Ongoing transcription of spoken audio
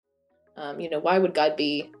Why would God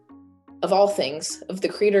be, of all things, of the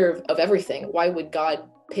creator of everything, why would God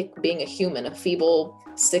pick being a human, a feeble,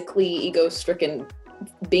 sickly, ego-stricken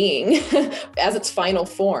being as its final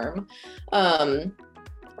form?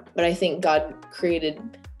 But I think God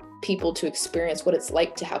created people to experience what it's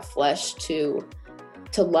like to have flesh, to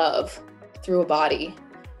love through a body,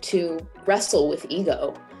 to wrestle with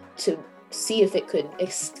ego, to see if it could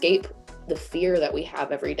escape the fear that we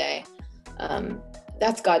have every day.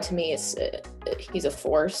 That's God to me. He's a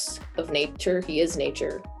force of nature. He is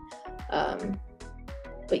nature.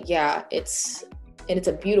 But yeah, it's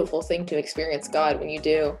a beautiful thing to experience God when you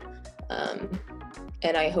do.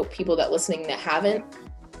 And I hope people that listening that haven't,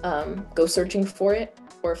 go searching for it,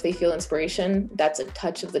 or if they feel inspiration, that's a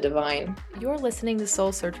touch of the divine. You're listening to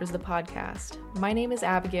Soul Searchers, the podcast. My name is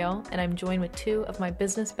Abigail, and I'm joined with two of my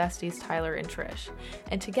business besties, Tyler and Trish.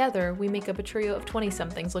 And together, we make up a trio of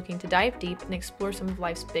 20-somethings looking to dive deep and explore some of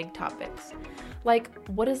life's big topics. Like,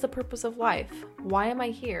 what is the purpose of life? Why am I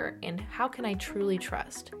here? And how can I truly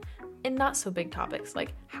trust? And not so big topics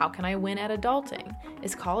like, how can I win at adulting?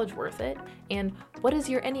 Is college worth it? And what is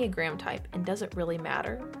your Enneagram type? And does it really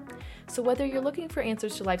matter? So whether you're looking for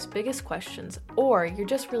answers to life's biggest questions, or you're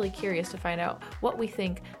just really curious to find out what we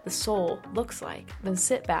think the soul looks like, then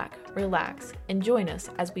sit back, relax, and join us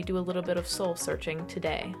as we do a little bit of soul searching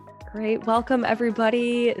today. Great. Welcome,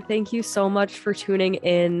 everybody. Thank you so much for tuning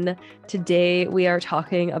in. Today, we are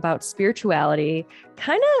talking about spirituality,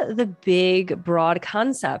 kind of the big, broad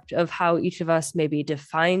concept of how each of us maybe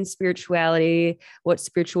define spirituality, what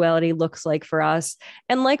spirituality looks like for us.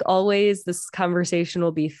 And like always, this conversation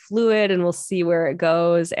will be fluid and we'll see where it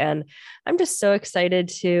goes. And I'm just so excited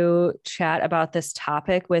to chat about this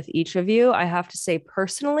topic with each of you. I have to say,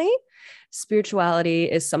 personally, spirituality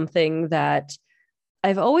is something that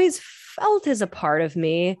I've always felt as a part of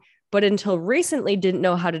me, but until recently didn't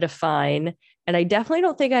know how to define. And I definitely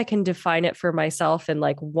don't think I can define it for myself in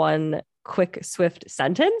like one quick, swift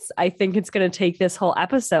sentence. I think it's going to take this whole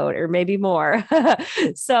episode or maybe more.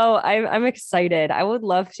 So I'm excited. I would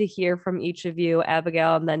love to hear from each of you,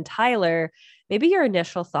 Abigail, and then Tyler, maybe your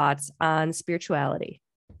initial thoughts on spirituality.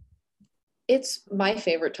 It's my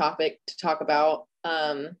favorite topic to talk about.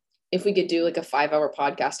 If we could do like a 5-hour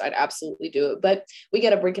podcast, I'd absolutely do it, but we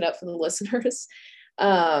got to break it up for the listeners.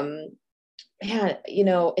 It's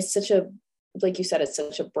like you said, it's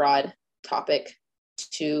such a broad topic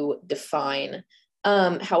to define.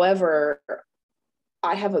 However,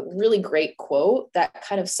 I have a really great quote that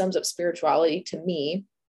kind of sums up spirituality to me.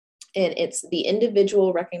 And it's the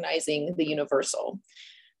individual recognizing the universal.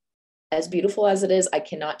 As beautiful as it is, I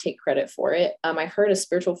cannot take credit for it. I heard a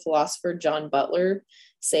spiritual philosopher, John Butler,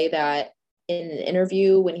 say that in an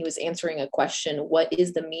interview when he was answering a question, what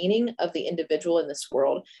is the meaning of the individual in this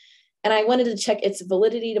world? And I wanted to check its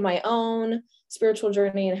validity to my own spiritual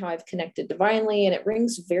journey and how I've connected divinely. And it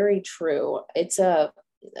rings very true. It's a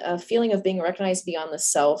feeling of being recognized beyond the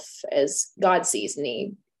self as God sees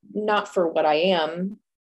me, not for what I am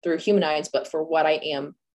through human eyes, but for what I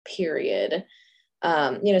am, period.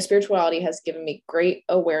 Spirituality has given me great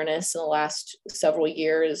awareness in the last several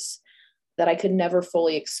years that I could never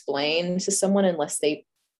fully explain to someone unless they,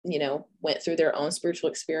 went through their own spiritual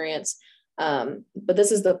experience. But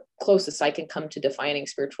this is the closest I can come to defining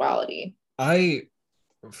spirituality.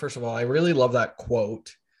 First of all, I really love that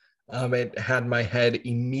quote. It had my head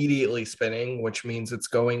immediately spinning, which means it's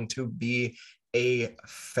going to be a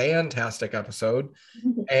fantastic episode.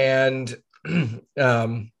 And,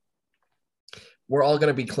 we're all going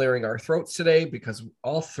to be clearing our throats today because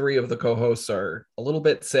all three of the co-hosts are a little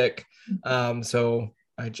bit sick. So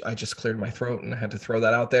I just cleared my throat and I had to throw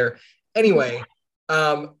that out there. Anyway,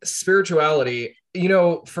 spirituality,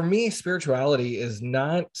 for me, spirituality is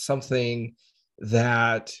not something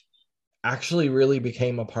that actually really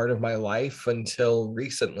became a part of my life until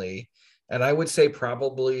recently. And I would say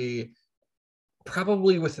probably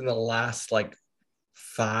within the last like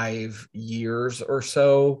 5 years or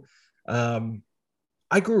so.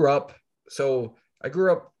 I grew up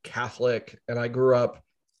Catholic and I grew up,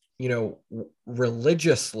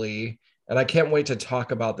 religiously, and I can't wait to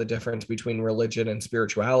talk about the difference between religion and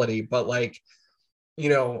spirituality. But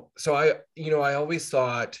so I always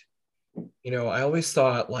thought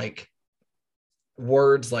like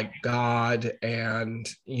words like God and,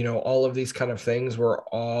 all of these kind of things were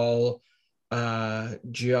all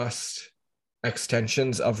just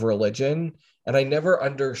extensions of religion. And I never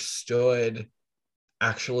understood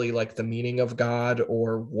actually like the meaning of God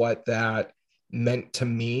or what that meant to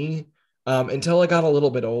me until I got a little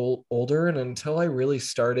bit older and until I really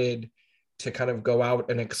started to kind of go out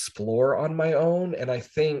and explore on my own. And I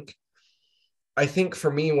think I think for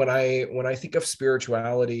me, when I think of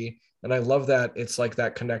spirituality, and I love that it's like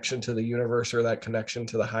that connection to the universe or that connection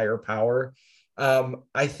to the higher power.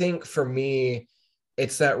 I think for me,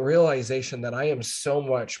 it's that realization that I am so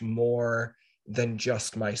much more than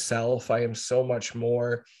just myself. I am so much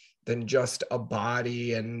more than just a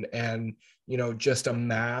body and just a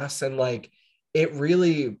mass. And like it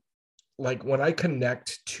really, like when I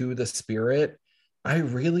connect to the spirit, I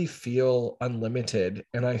really feel unlimited,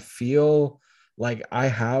 and I feel like I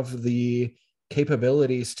have the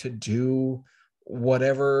capabilities to do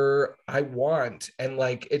whatever I want. And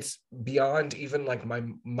like it's beyond even like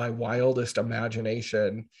my wildest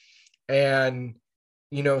imagination. And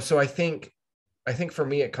so I think for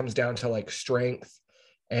me it comes down to like strength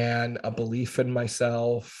and a belief in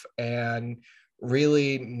myself, and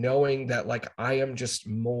really knowing that like I am just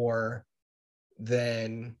more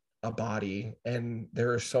than a body, and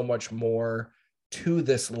there is so much more to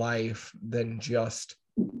this life than just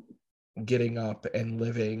getting up and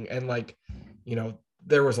living. And like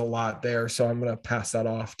there was a lot there, so I'm going to pass that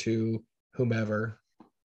off to whomever.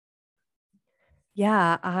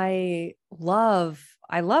 Yeah, I love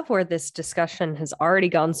where this discussion has already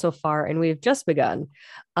gone so far, and we've just begun.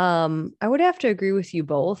 I would have to agree with you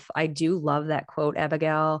both. I do love that quote,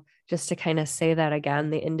 Abigail, just to kind of say that again,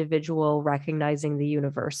 the individual recognizing the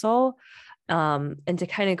universal. And to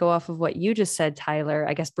kind of go off of what you just said, Tyler,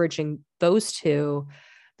 I guess bridging those two,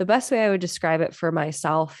 the best way I would describe it for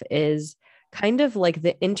myself is kind of like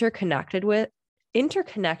the interconnectedness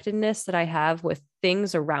that I have with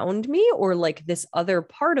things around me, or like this other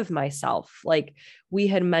part of myself. Like we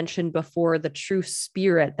had mentioned before, the true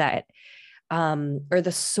spirit that, or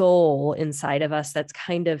the soul inside of us that's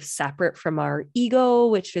kind of separate from our ego,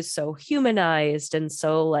 which is so humanized and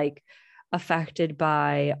so like affected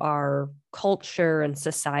by our culture and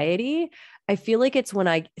society. I feel like it's when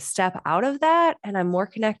I step out of that and I'm more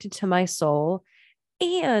connected to my soul,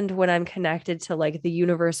 and when I'm connected to like the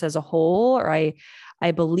universe as a whole, or I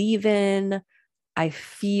believe in, I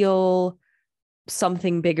feel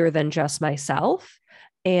something bigger than just myself.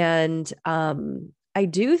 And I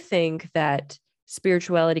do think that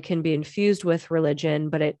spirituality can be infused with religion,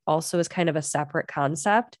 but it also is kind of a separate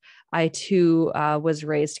concept. I too was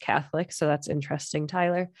raised Catholic, so that's interesting,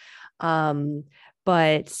 Tyler.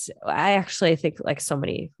 But I think like so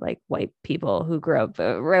many like white people who grew up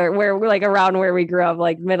where we're like around where we grew up,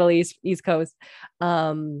 like Middle East Coast,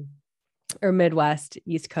 or Midwest,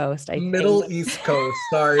 East Coast, I Middle think. East Coast.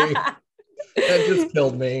 Sorry. That just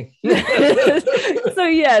killed me. So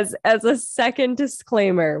yes, as a second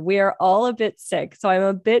disclaimer, we are all a bit sick. So I'm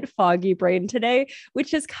a bit foggy brain today,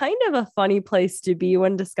 which is kind of a funny place to be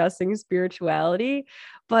when discussing spirituality.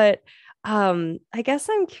 But I guess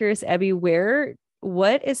I'm curious, Abby,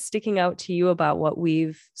 what is sticking out to you about what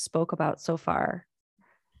we've spoke about so far?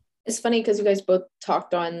 It's funny because you guys both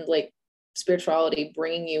talked on like spirituality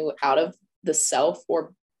bringing you out of the self,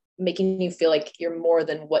 or making you feel like you're more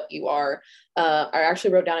than what you are. I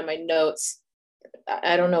actually wrote down in my notes,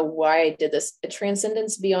 I don't know why I did this, a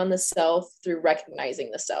transcendence beyond the self through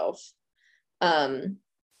recognizing the self,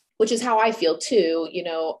 which is how I feel too.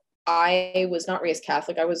 I was not raised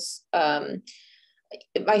Catholic. I was,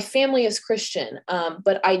 my family is Christian,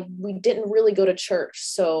 but we didn't really go to church.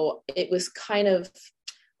 So it was kind of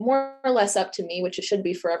more or less up to me, which it should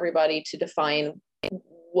be for everybody, to define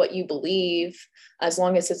what you believe, as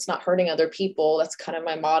long as it's not hurting other people. That's kind of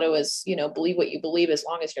my motto is, believe what you believe, as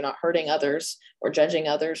long as you're not hurting others or judging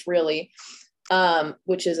others, really.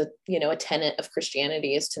 Which is a tenet of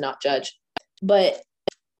Christianity, is to not judge. But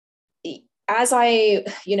as I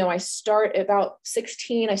start about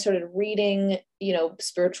 16, I started reading,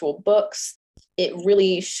 spiritual books. It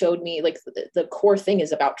really showed me like the core thing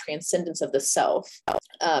is about transcendence of the self.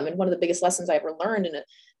 And one of the biggest lessons I ever learned, and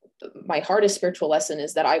my hardest spiritual lesson,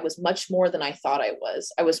 is that I was much more than I thought I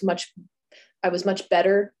was. I was much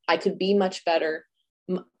better. I could be much better.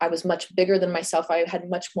 I was much bigger than myself. I had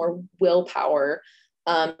much more willpower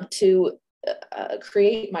to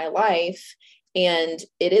create my life. And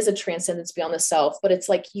it is a transcendence beyond the self, but it's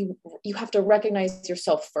like you have to recognize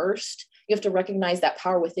yourself first. You have to recognize that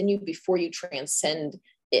power within you before you transcend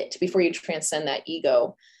it, before you transcend that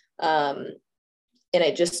ego. And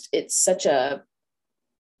it's such a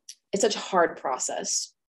hard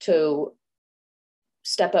process to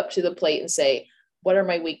step up to the plate and say, what are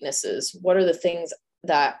my weaknesses? What are the things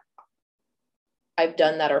that I've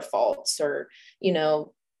done that are faults? Or,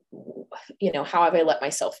 how have I let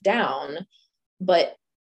myself down? But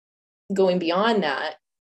going beyond that,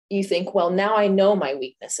 you think, well, now I know my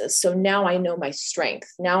weaknesses. So now I know my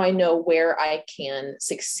strength. Now I know where I can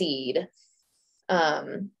succeed.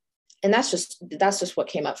 and that's just what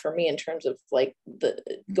came up for me in terms of like the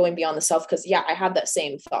going beyond the self. Cause yeah, I had that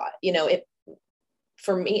same thought, it,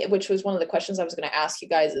 for me, which was one of the questions I was going to ask you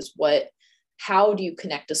guys, is how do you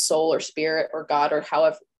connect to soul or spirit or God, or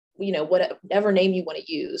however, whatever name you want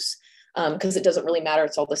to use. Cause it doesn't really matter.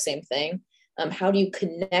 It's all the same thing. How do you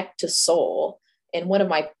connect to soul? And one of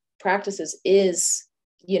my practices is,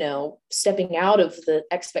 stepping out of the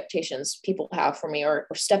expectations people have for me, or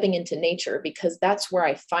stepping into nature, because that's where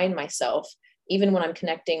I find myself, even when I'm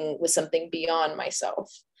connecting with something beyond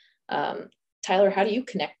myself. Tyler, how do you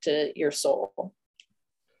connect to your soul?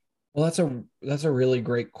 Well, that's a really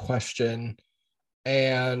great question.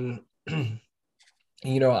 And,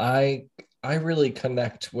 I really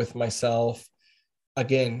connect with myself,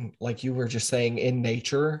 again, like you were just saying, in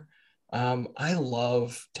nature. I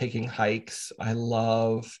love taking hikes. I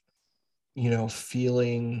love,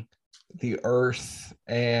 feeling the earth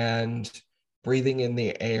and breathing in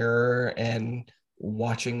the air and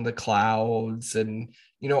watching the clouds and,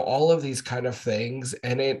 all of these kind of things.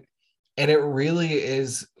 And it really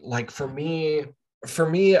is like, for me,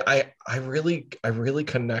 I really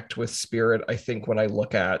connect with spirit, I think, when I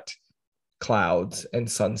look at clouds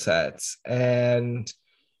and sunsets. And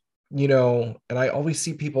and I always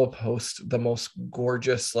see people post the most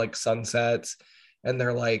gorgeous like sunsets, and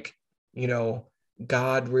they're like,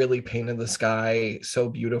 God really painted the sky so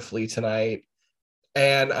beautifully tonight.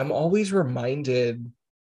 And I'm always reminded,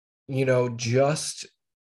 just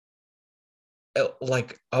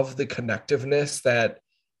like of the connectiveness that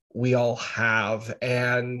we all have.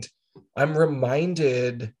 And I'm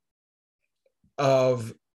reminded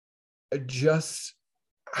of just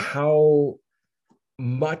how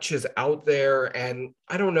much is out there. And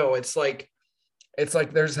I don't know, it's like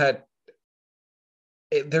there's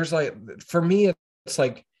for me, it's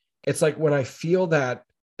like when I feel that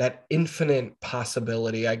infinite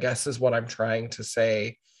possibility, I guess, is what I'm trying to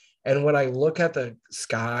say. And when I look at the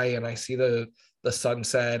sky and I see the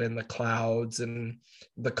sunset and the clouds and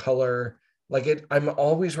the color, I'm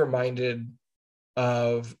always reminded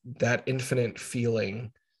of that infinite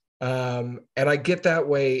feeling. And I get that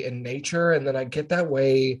way in nature, and then I get that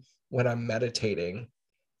way when I'm meditating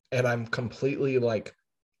and I'm completely like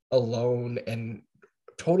alone and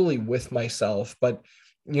totally with myself. But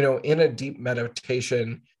in a deep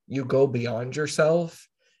meditation, you go beyond yourself.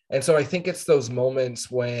 And so I think it's those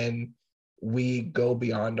moments when we go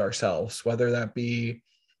beyond ourselves, whether that be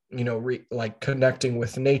like connecting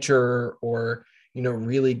with nature, or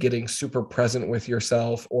really getting super present with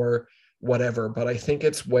yourself, or whatever. But I think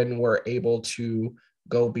it's when we're able to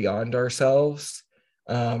go beyond ourselves.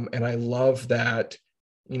 And I love that,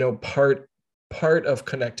 part of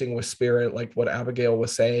connecting with spirit, like what Abigail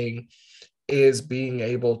was saying, is being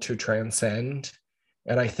able to transcend.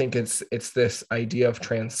 And I think it's this idea of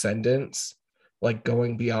transcendence, like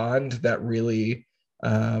going beyond, that really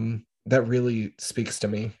speaks to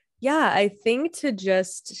me. Yeah, I think to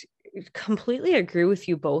just completely agree with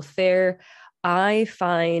you both there. I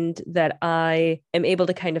find that I am able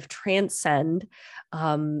to kind of transcend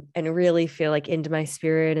and really feel like into my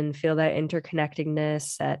spirit and feel that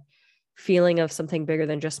interconnectedness, that feeling of something bigger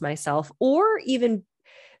than just myself, or even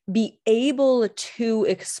be able to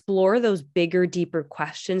explore those bigger, deeper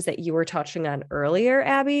questions that you were touching on earlier,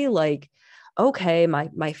 Abby, like, okay,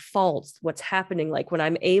 my faults, what's happening, like when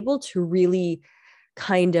I'm able to really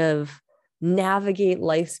kind of navigate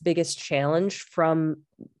life's biggest challenges from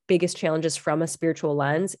a spiritual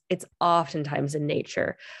lens, it's oftentimes in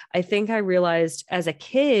nature. I think I realized as a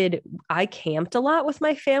kid, I camped a lot with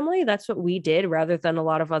my family. That's what we did rather than a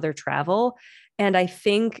lot of other travel. And I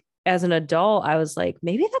think as an adult, I was like,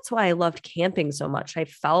 maybe that's why I loved camping so much. I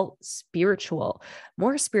felt spiritual,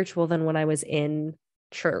 more spiritual than when I was in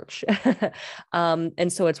church.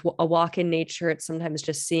 And so it's a walk in nature. It's sometimes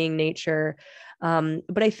just seeing nature.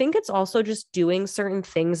 But I think it's also just doing certain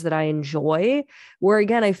things that I enjoy, where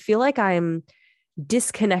again, I feel like I'm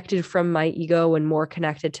disconnected from my ego and more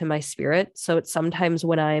connected to my spirit. So it's sometimes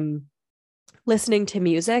when I'm listening to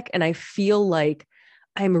music and I feel like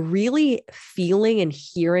I'm really feeling and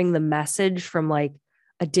hearing the message from like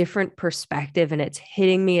a different perspective, and it's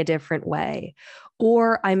hitting me a different way.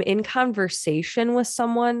 Or I'm in conversation with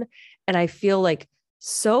someone and I feel like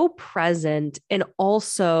so present, and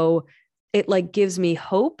also it like gives me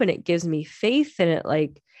hope and it gives me faith, and it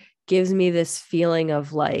like gives me this feeling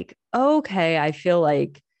of like, okay, I feel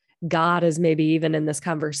like God is maybe even in this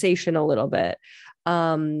conversation a little bit.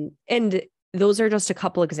 And those are just a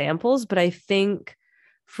couple examples, but I think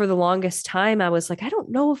for the longest time, I was like, I don't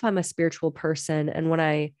know if I'm a spiritual person. And when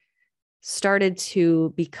I started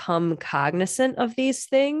to become cognizant of these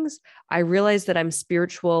things, I realized that I'm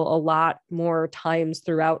spiritual a lot more times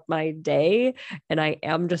throughout my day. And I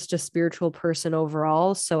am just a spiritual person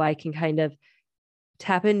overall. So I can kind of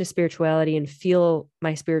tap into spirituality and feel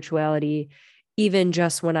my spirituality, even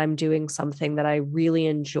just when I'm doing something that I really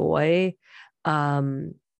enjoy.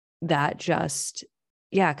 That just,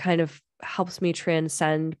 yeah, kind of helps me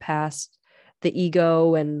transcend past the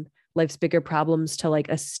ego and life's bigger problems to like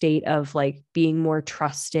a state of like being more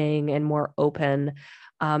trusting and more open.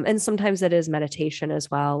 And sometimes it is meditation as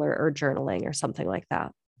well, or journaling or something like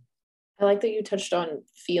that. I like that you touched on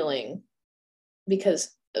feeling,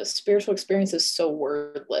 because a spiritual experience is so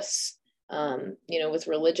wordless. With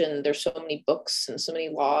religion, there's so many books and so many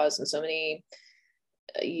laws and so many,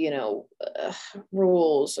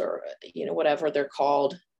 rules, or, whatever they're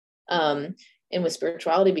called. And with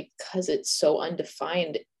spirituality, because it's so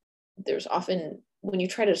undefined, there's often, when you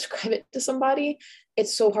try to describe it to somebody,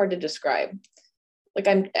 it's so hard to describe. Like,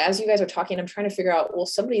 as you guys are talking, I'm trying to figure out, well,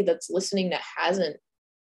 somebody that's listening that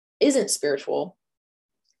isn't spiritual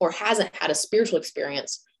or hasn't had a spiritual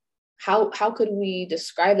experience, how could we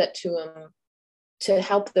describe that to them to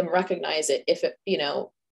help them recognize it, if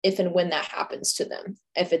and when that happens to them,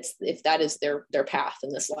 if that is their path in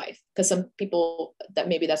this life? Because some people, that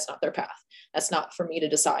maybe that's not their path. That's not for me to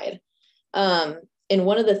decide. And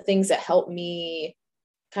one of the things that helped me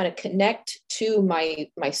kind of connect to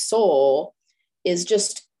my soul is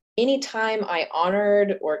just anytime I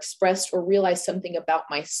honored or expressed or realized something about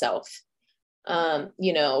myself.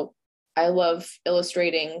 I love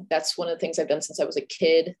illustrating. That's one of the things I've done since I was a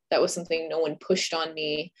kid. That was something no one pushed on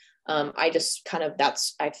me. I just kind of,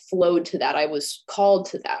 I flowed to that. I was called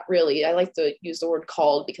to that, really. I like to use the word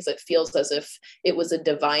called because it feels as if it was a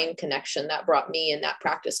divine connection that brought me and that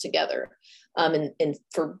practice together. And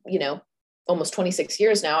for, almost 26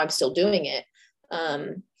 years now, I'm still doing it.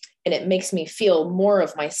 And it makes me feel more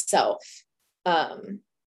of myself. And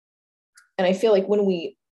I feel like when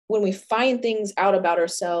we find things out about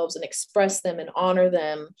ourselves and express them and honor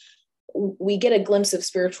them, we get a glimpse of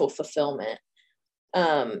spiritual fulfillment.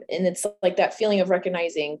 And it's like that feeling of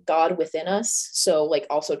recognizing God within us. So like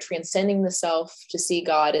also transcending the self to see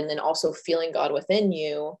God, and then also feeling God within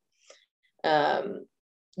you.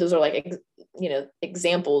 Those are like,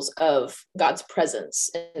 examples of God's presence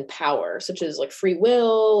and power, such as like free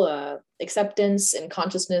will, acceptance, and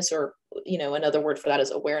consciousness, or, another word for that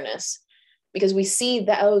is awareness, because we see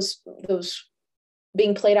that those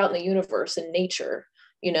being played out in the universe and nature.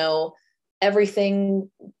 Everything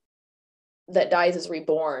that dies is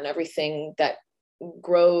reborn. Everything that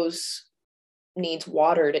grows needs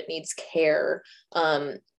watered. It needs care.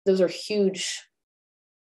 Those are huge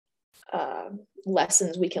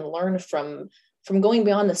lessons we can learn from going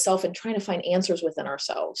beyond the self and trying to find answers within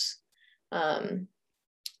ourselves.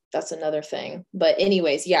 That's another thing. But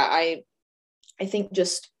anyways, yeah, I think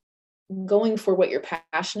just going for what you're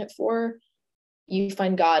passionate for, you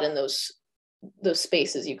find God in those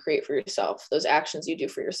spaces you create for yourself, those actions you do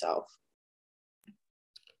for yourself.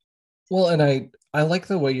 Well, and I like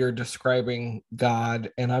the way you're describing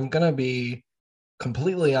God, and I'm going to be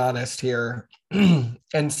completely honest here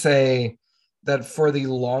and say that for the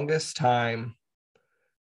longest time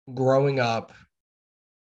growing up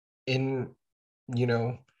in,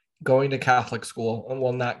 going to Catholic school,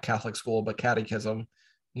 well, not Catholic school, but catechism,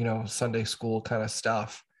 Sunday school kind of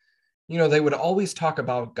stuff, they would always talk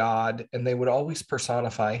about God and they would always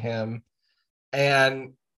personify him.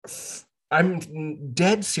 And I'm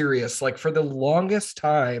dead serious. Like, for the longest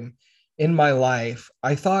time in my life,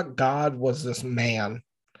 I thought God was this man.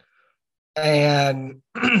 And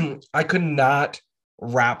I could not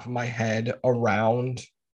wrap my head around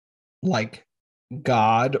like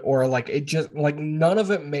God, or like it just, like, none of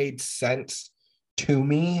it made sense to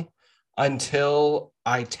me until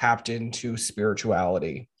I tapped into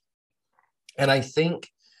spirituality. And I think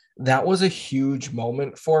that was a huge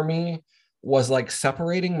moment for me, was like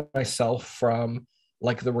separating myself from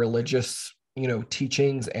like the religious,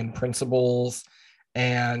 teachings and principles,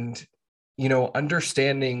 and,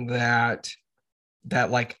 understanding that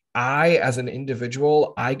like I, as an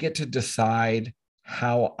individual, I get to decide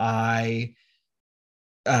how I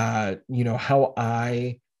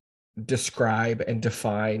describe and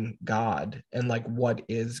define God, and like what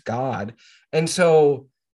is God. And so,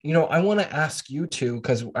 I want to ask you too,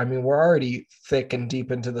 because we're already thick and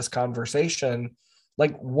deep into this conversation.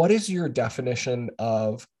 Like, what is your definition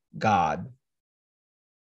of God?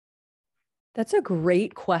 That's a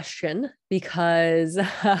great question, because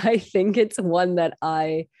I think it's one that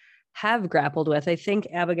I have grappled with. I think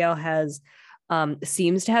Abigail has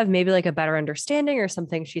seems to have maybe like a better understanding or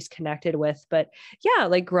something she's connected with. But yeah,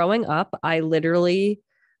 like growing up, I literally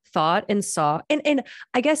thought and saw, and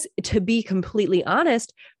I guess to be completely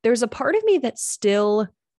honest, there's a part of me that still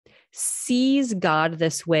sees God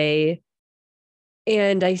this way.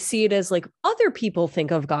 And I see it as like other people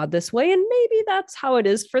think of God this way, and maybe that's how it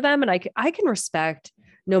is for them. And I can respect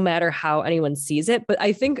no matter how anyone sees it. But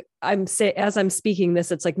I think as I'm speaking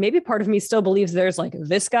this, it's like maybe part of me still believes there's like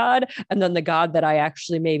this God, and then the God that I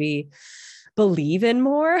actually maybe believe in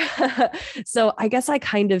more. So I guess I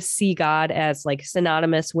kind of see God as like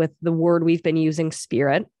synonymous with the word we've been using,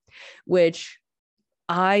 spirit, which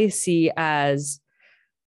I see as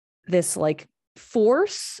this like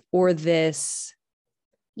force, or this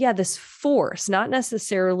force, not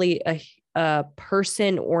necessarily a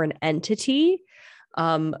person or an entity,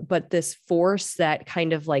 but this force that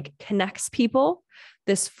kind of like connects people,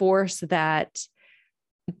 this force that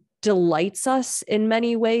delights us in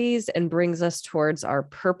many ways and brings us towards our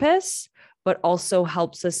purpose, but also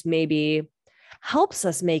helps us make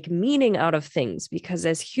meaning out of things. Because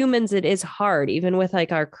as humans, it is hard, even with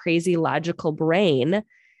like our crazy logical brain.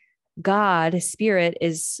 God, spirit,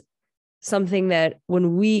 is something that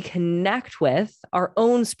when we connect with our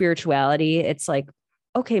own spirituality, it's like,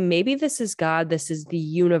 okay, maybe this is God, this is the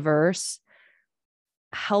universe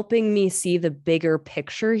helping me see the bigger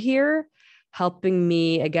picture here, helping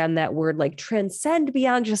me, again, that word, like transcend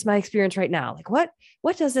beyond just my experience right now. Like,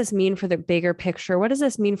 what does this mean for the bigger picture? What does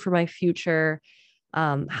this mean for my future?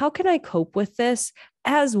 How can I cope with this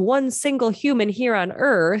as one single human here on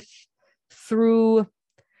earth through,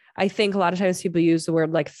 I think a lot of times people use the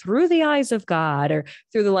word like through the eyes of God or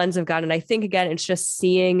through the lens of God. And I think, again, it's just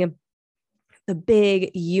seeing the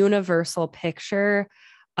big universal picture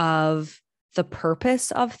of the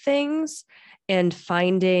purpose of things and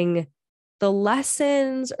finding the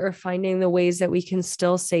lessons, or finding the ways that we can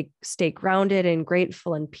still stay grounded and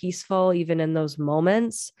grateful and peaceful, even in those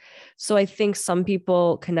moments. So I think some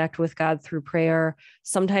people connect with God through prayer.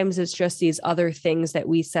 Sometimes it's just these other things that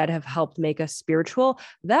we said have helped make us spiritual.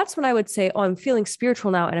 That's when I would say, oh, I'm feeling spiritual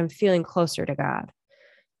now and I'm feeling closer to God.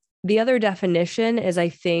 The other definition is, I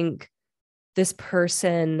think, this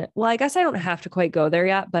person, well, I guess I don't have to quite go there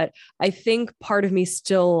yet, but I think part of me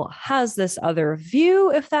still has this other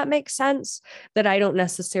view, if that makes sense, that I don't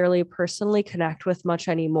necessarily personally connect with much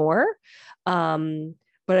anymore. But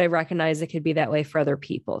I recognize it could be that way for other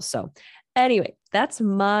people. So anyway, that's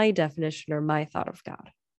my definition or my thought of God.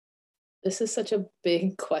 This is such a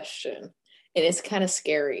big question, and it's kind of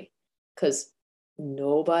scary because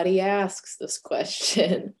nobody asks this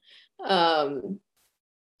question. God,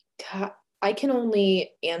 I can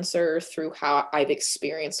only answer through how I've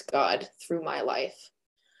experienced God through my life.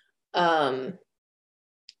 Trish,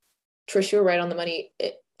 you're right on the money.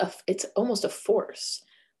 It's almost a force.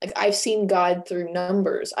 Like, I've seen God through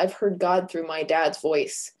numbers. I've heard God through my dad's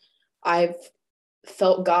voice. I've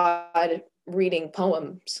felt God reading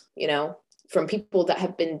poems, from people that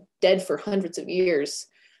have been dead for hundreds of years.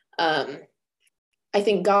 I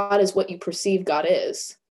think God is what you perceive God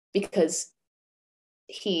is, because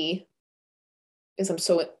I'm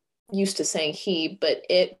so used to saying but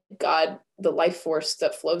God, the life force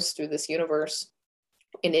that flows through this universe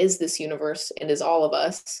and is this universe and is all of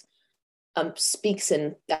us, speaks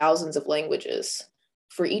in thousands of languages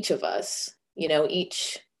for each of us.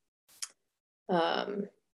 Each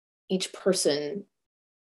person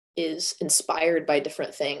is inspired by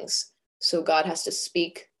different things. So God has to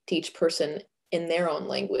speak to each person in their own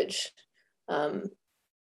language,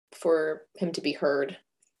 for him to be heard,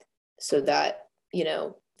 so that,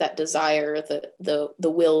 that desire, the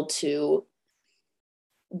will to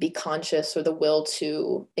be conscious, or the will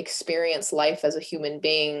to experience life as a human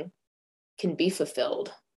being, can be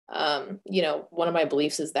fulfilled. One of my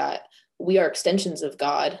beliefs is that we are extensions of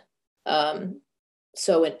God.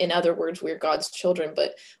 So in other words, we're God's children,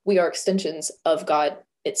 but we are extensions of God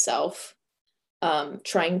itself,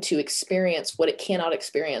 trying to experience what it cannot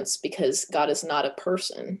experience, because God is not a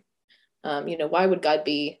person. Why would God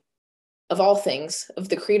be, of all things, of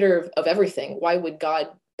the creator of everything, why would God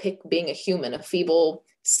pick being a human, a feeble,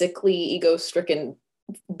 sickly, ego-stricken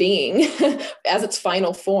being as its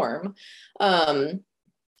final form? But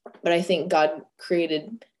I think God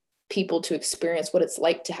created people to experience what it's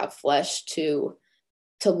like to have flesh, to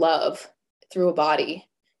love through a body,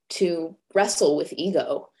 to wrestle with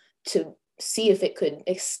ego, to see if it could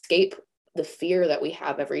escape the fear that we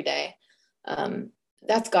have every day.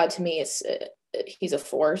 That's God to me. He's a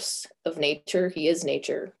force of nature. He is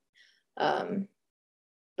nature.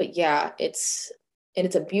 But yeah, it's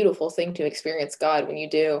a beautiful thing to experience God when you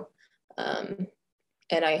do. And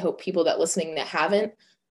And I hope people that listening that haven't,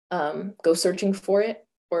 go searching for it,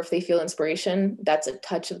 or if they feel inspiration, that's a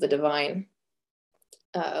touch of the divine.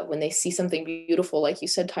 When they see something beautiful, like you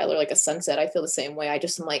said, Tyler, like a sunset, I feel the same way. I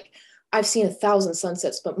just am like, I've seen 1,000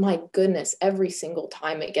 sunsets, but my goodness, every single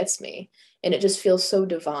time it gets me, and it just feels so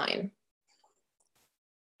divine.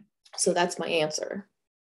 So that's my answer.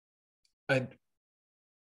 I'm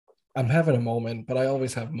having a moment, but I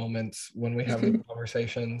always have moments when we have these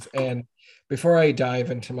conversations. And before I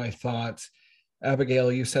dive into my thoughts,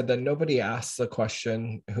 Abigail, you said that nobody asks the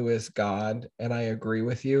question, who is God? And I agree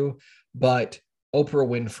with you, but Oprah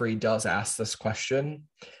Winfrey does ask this question.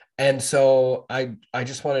 And so I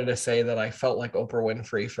just wanted to say that I felt like Oprah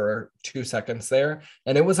Winfrey for 2 seconds there,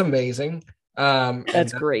 and it was amazing.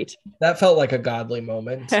 That's great. That felt like a godly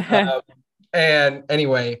moment. And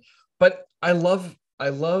anyway, but I love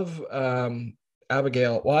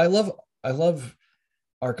Abigail. Well, I love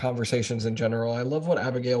our conversations in general. I love what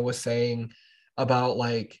Abigail was saying about,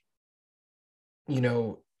 like,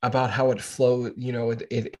 about how it flows,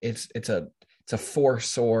 it's a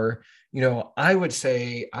force, or, I would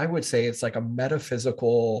say it's like a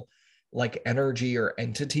metaphysical, like, energy or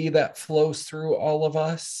entity that flows through all of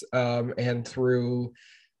us, and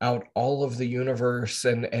throughout all of the universe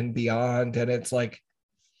and beyond. And it's like,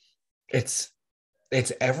 it's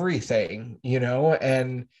everything,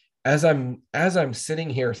 and as I'm sitting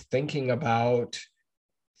here thinking about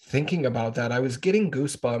that, I was getting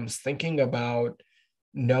goosebumps thinking about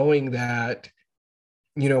knowing that,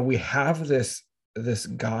 we have this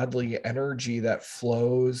godly energy that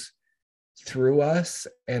flows through us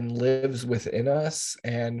and lives within us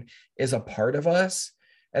and is a part of us.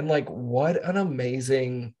 And, like, what an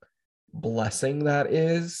amazing blessing that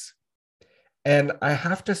is. And I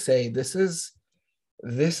have to say, this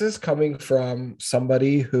is coming from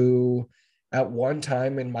somebody who at one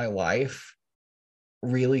time in my life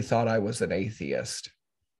really thought I was an atheist.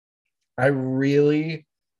 I really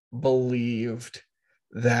believed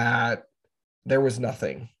that there was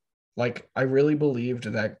nothing. Like, I really believed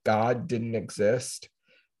that God didn't exist,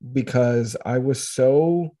 because I was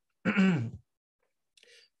so,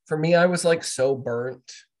 for me, I was like so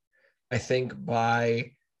burnt, I think,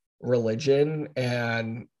 by religion,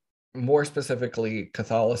 and more specifically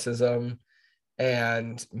Catholicism,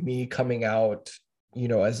 and me coming out,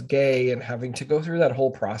 as gay and having to go through that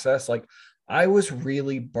whole process. Like, I was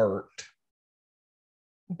really burnt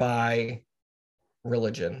by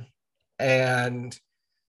religion, and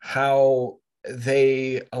how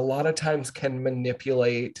they a lot of times can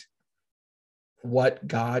manipulate what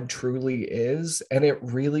God truly is. And it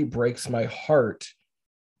really breaks my heart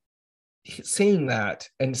seeing that,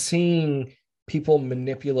 and seeing people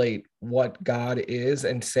manipulate what God is,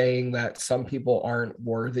 and saying that some people aren't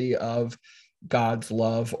worthy of God's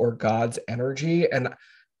love or God's energy. And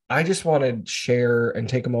I just want to share and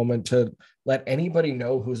take a moment to let anybody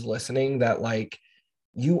know who's listening that, like,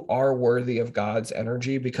 you are worthy of God's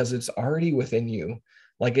energy, because it's already within you.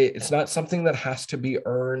 Like, it's not something that has to be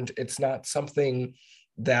earned. It's not something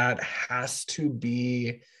that has to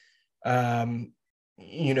be,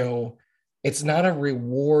 it's not a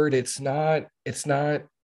reward. It's not,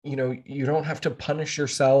 you don't have to punish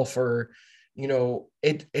yourself, or,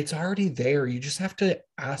 it's already there. You just have to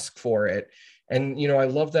ask for it. And, I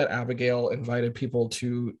love that Abigail invited people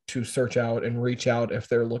to search out and reach out if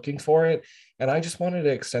they're looking for it. And I just wanted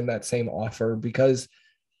to extend that same offer, because,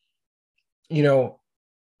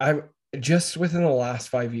 I've just, within the last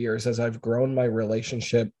 5 years, as I've grown my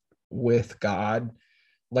relationship with God,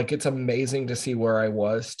 like, it's amazing to see where I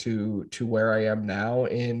was to where I am now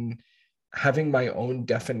in having my own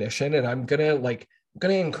definition. And I'm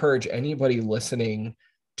gonna encourage anybody listening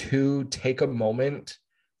to take a moment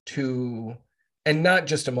to, and not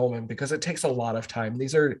just a moment, because it takes a lot of time.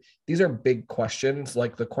 These are big questions,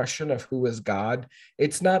 like the question of who is God.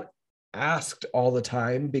 It's not asked all the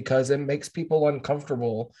time, because it makes people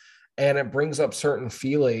uncomfortable, and it brings up certain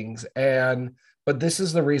feelings. But this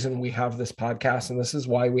is the reason we have this podcast, and this is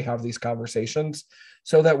why we have these conversations,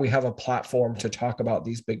 so that we have a platform to talk about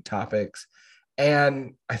these big topics.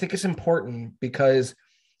 And I think it's important, because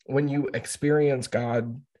when you experience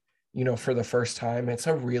God, for the first time, it's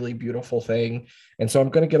a really beautiful thing. And so I'm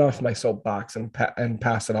going to get off my soapbox and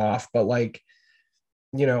pass it off. But, like,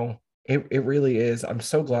 it really is. I'm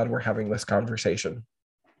so glad we're having this conversation.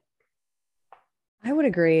 I would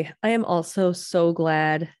agree. I am also so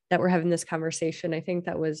glad that we're having this conversation. I think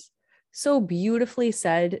that was so beautifully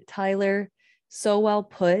said, Tyler. So well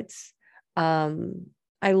put.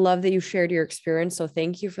 I love that you shared your experience. So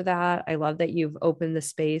thank you for that. I love that you've opened the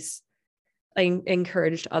space. I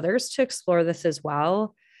encouraged others to explore this as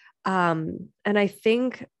well. And I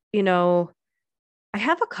think, I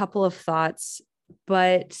have a couple of thoughts,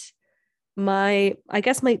 but I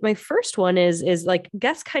guess my first one is like,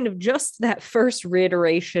 guess kind of just that first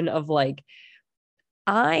reiteration of like,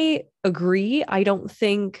 I agree. I don't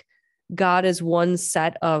think God is one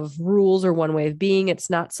set of rules or one way of being. It's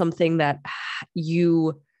not something that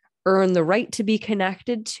you earn the right to be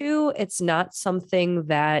connected to. It's not something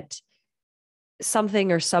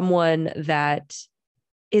or someone that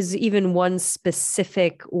is even one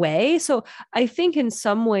specific way. So I think in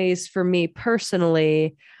some ways for me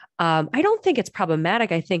personally, I don't think it's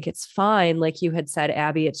problematic. I think it's fine. Like you had said,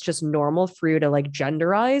 Abby, it's just normal for you to like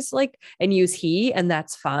genderize like and use he, and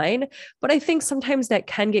that's fine. But I think sometimes that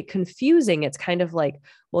can get confusing. It's kind of like,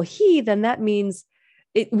 well, he, then that means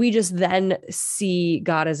we just then see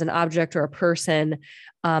God as an object or a person.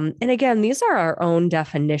 And again, these are our own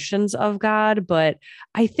definitions of God, but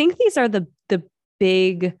I think these are the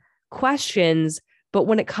big questions. But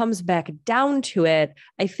when it comes back down to it,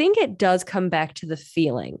 I think it does come back to the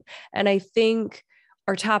feeling. And I think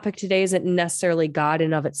our topic today isn't necessarily God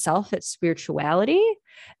in of itself, it's spirituality.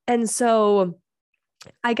 And so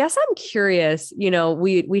I guess I'm curious,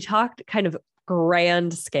 we talked kind of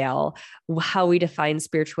grand scale, how we define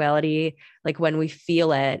spirituality, like when we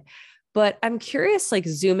feel it. But I'm curious, like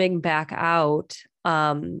zooming back out,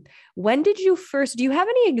 when did you first, do you have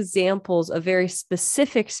any examples of very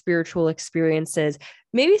specific spiritual experiences,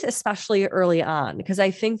 maybe especially early on? Because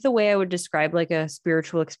I think the way I would describe like a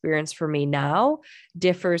spiritual experience for me now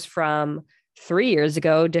differs from 3 years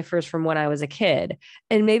ago, differs from when I was a kid.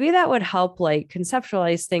 And maybe that would help like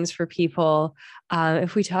conceptualize things for people.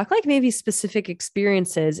 If we talk like maybe specific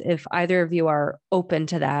experiences, if either of you are open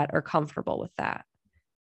to that or comfortable with that.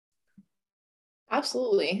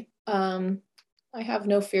 Absolutely. I have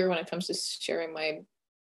no fear when it comes to sharing my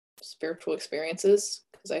spiritual experiences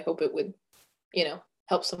because I hope it would,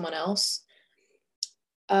 help someone else.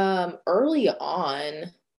 Early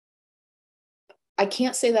on, I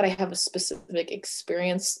can't say that I have a specific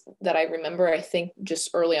experience that I remember. I think just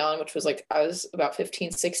early on, which was like, I was about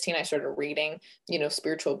 15, 16, I started reading,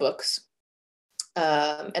 spiritual books.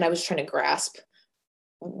 And I was trying to grasp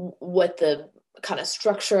what the kind of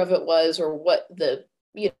structure of it was, or what the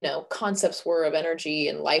concepts were of energy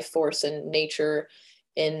and life force and nature,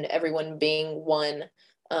 and everyone being one,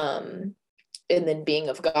 and then being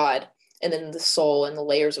of God, and then the soul and the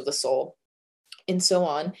layers of the soul, and so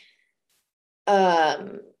on.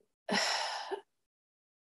 Let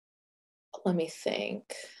me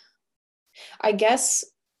think. I guess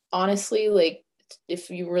honestly, like if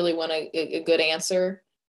you really want a good answer,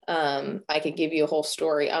 I could give you a whole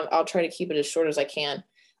story. I'll try to keep it as short as I can.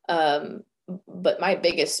 But my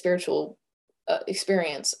biggest spiritual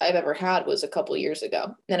experience I've ever had was a couple of years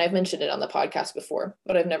ago. And I've mentioned it on the podcast before,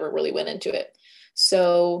 but I've never really went into it.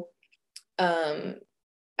 So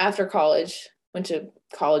after college, went to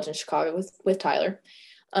college in Chicago with Tyler.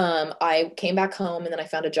 I came back home and then I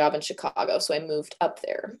found a job in Chicago. So I moved up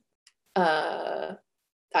there. I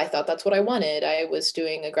thought that's what I wanted. I was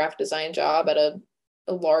doing a graphic design job at a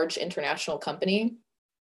large international company.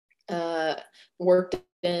 Worked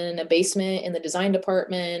in a basement in the design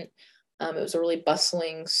department. It was a really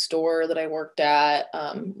bustling store that I worked at,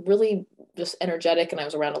 really just energetic. And I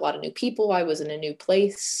was around a lot of new people. I was in a new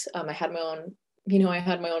place. I had my own, I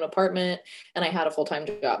had my own apartment and I had a full-time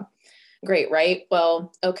job. Great, right?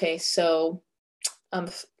 Well, okay. So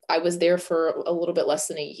I was there for a little bit less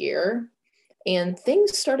than a year and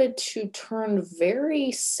things started to turn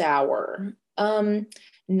very sour.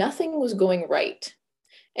 Nothing was going right.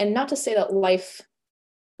 And not to say that life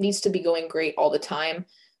needs to be going great all the time,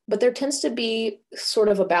 but there tends to be sort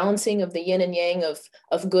of a balancing of the yin and yang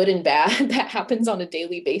of good and bad that happens on a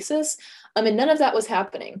daily basis. And none of that was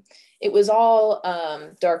happening. It was all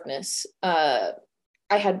darkness. I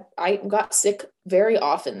got sick very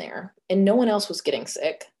often there and no one else was getting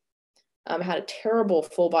sick. I had a terrible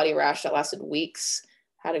full body rash that lasted weeks.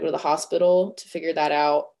 Had to go to the hospital to figure that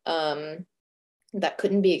out. That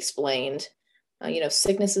couldn't be explained.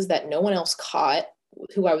 Sicknesses that no one else caught,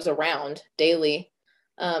 who I was around daily.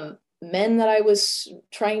 Men that I was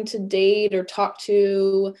trying to date or talk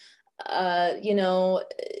to,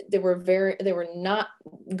 they were not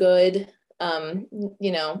good.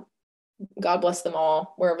 God bless them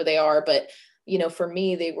all, wherever they are. But, for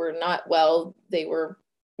me, they were not well. They were,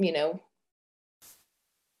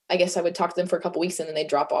 I guess I would talk to them for a couple weeks and then they'd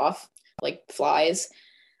drop off like flies.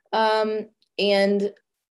 And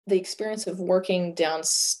the experience of working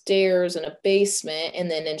downstairs in a basement,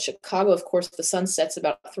 and then in Chicago, of course, the sun sets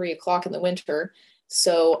about 3 o'clock in the winter.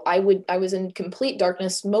 So I was in complete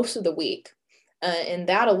darkness most of the week. and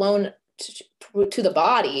that alone to the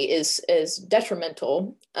body is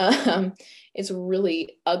detrimental. It's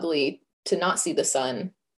really ugly to not see the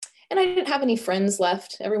sun. And I didn't have any friends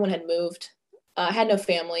left. Everyone had moved. I had no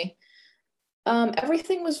family.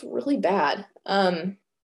 Everything was really bad. And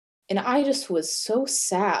I just was so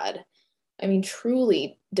sad. I mean,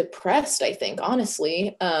 truly depressed, I think,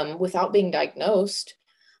 honestly, without being diagnosed.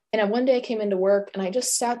 And one day I came into work and I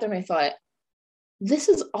just sat there and I thought, this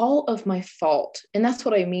is all of my fault. And that's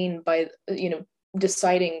what I mean by,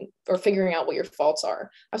 deciding or figuring out what your faults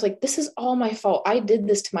are. I was like, this is all my fault. I did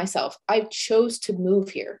this to myself. I chose to move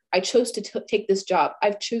here. I chose to take this job.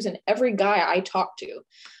 I've chosen every guy I talked to.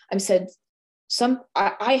 I said,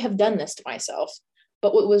 I have done this to myself.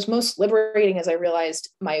 But what was most liberating is I realized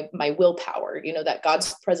my willpower, that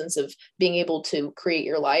God's presence of being able to create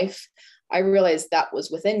your life. I realized that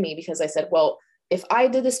was within me because I said, well, if I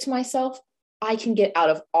did this to myself, I can get out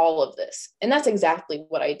of all of this. And that's exactly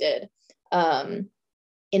what I did.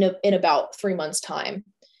 In about 3 months' time,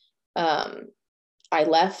 I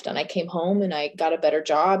left and I came home and I got a better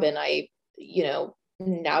job, and I,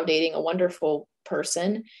 now dating a wonderful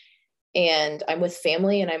person, and I'm with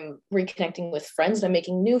family and I'm reconnecting with friends and I'm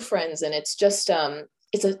making new friends. And it's just,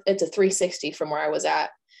 it's a 360 from where I was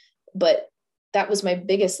at. But that was my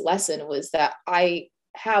biggest lesson, was that I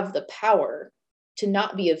have the power to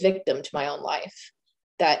not be a victim to my own life,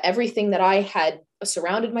 that everything that I had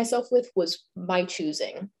surrounded myself with was my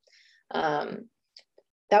choosing. That's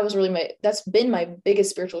been my biggest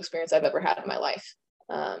spiritual experience I've ever had in my life.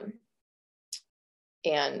 And,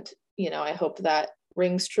 I hope that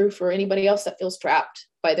rings true for anybody else that feels trapped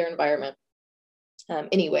by their environment.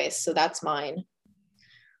 Anyways, so that's mine.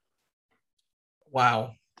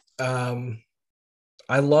 Wow.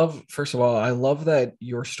 First of all, I love that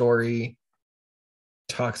your story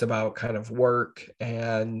talks about kind of work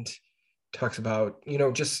and talks about,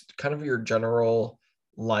 just kind of your general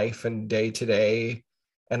life and day to day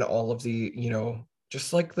and all of the,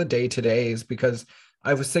 just like the day to days, because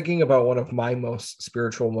I was thinking about one of my most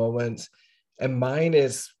spiritual moments, and mine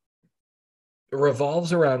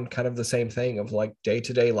revolves around kind of the same thing of like day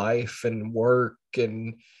to day life and work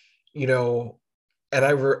and, and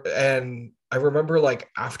I remember like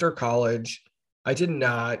after college, I did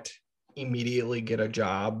not immediately get a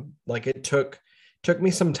job. Like it took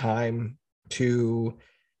me some time for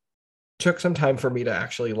me to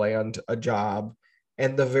actually land a job.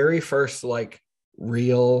 And the very first like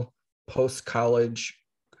real post-college,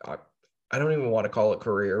 I don't even want to call it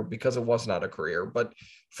career because it was not a career, but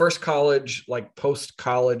first college, like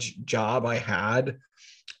post-college job I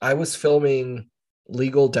was filming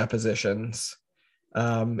legal depositions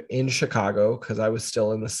in Chicago because I was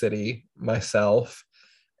still in the city myself.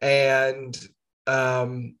 And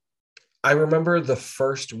I remember the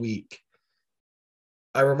first week,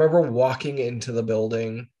 I remember walking into the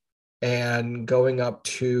building and going up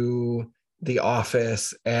to the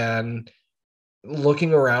office and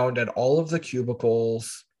looking around at all of the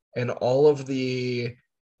cubicles and all of the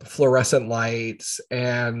fluorescent lights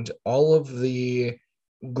and all of the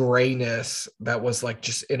grayness that was like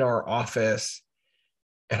just in our office.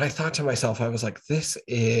 And I thought to myself, I was like, this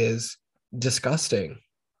is disgusting.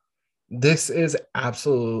 This is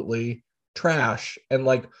absolutely trash. And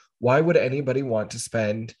like, why would anybody want to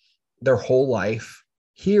spend their whole life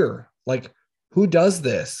here? Like, who does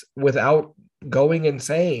this without going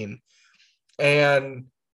insane? And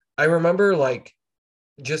I remember like,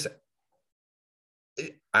 just,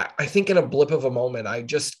 I think in a blip of a moment, I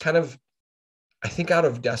just kind of, I think out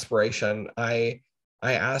of desperation, I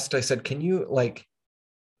said, can you like,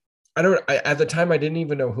 at the time, I didn't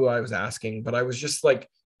even know who I was asking, but I was just like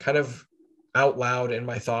kind of out loud in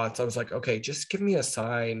my thoughts. I was like, okay, just give me a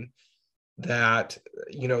sign that,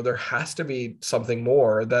 there has to be something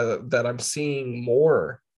more, that I'm seeing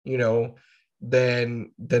more,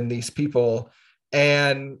 than these people.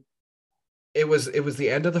 And it was the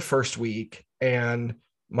end of the first week, and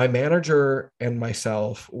my manager and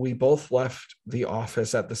myself, we both left the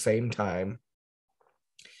office at the same time,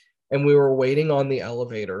 and we were waiting on the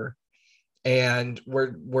elevator. And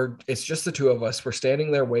it's just the two of us. We're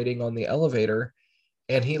standing there waiting on the elevator,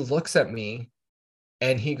 and he looks at me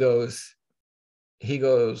and he goes,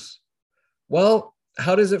 well,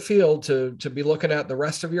 how does it feel to be looking at the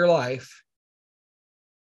rest of your life?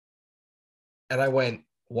 And I went,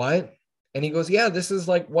 what? And he goes, yeah, this is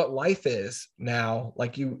like what life is now.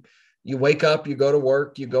 Like you wake up, you go to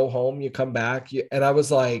work, you go home, you come back. And I was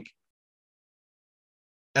like,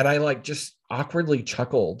 and I like just awkwardly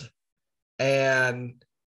chuckled. And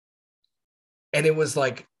it was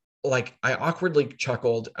like I awkwardly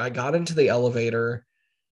chuckled. I got into the elevator,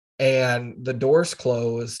 and the doors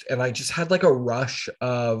closed, and I just had like a rush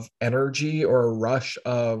of energy, or a rush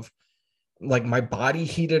of like my body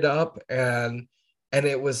heated up, and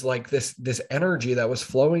it was like this energy that was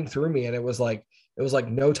flowing through me, and it was like,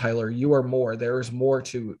 no, Tyler, you are more. There is more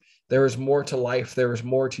to life. There is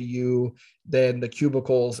more to you than the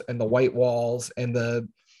cubicles and the white walls and the,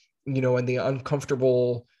 and the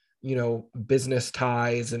uncomfortable, business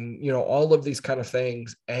ties, and, all of these kind of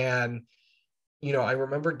things. And, I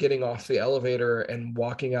remember getting off the elevator and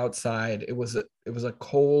walking outside. It was a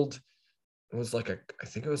cold, I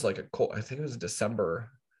think it was December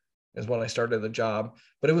is when I started the job,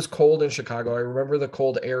 but it was cold in Chicago. I remember the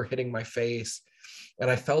cold air hitting my face, and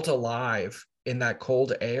I felt alive in that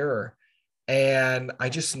cold air. And I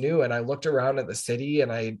just knew, and I looked around at the city,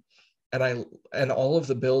 and all of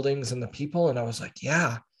the buildings and the people, and I was like,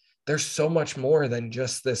 yeah, there's so much more than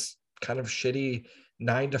just this kind of shitty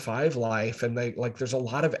 9 to 5 life. And there's a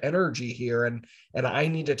lot of energy here, and I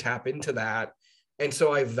need to tap into that. And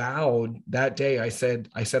so I vowed that day, I said,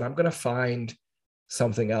 I'm going to find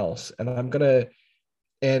something else, and I'm going to,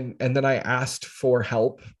 and then I asked for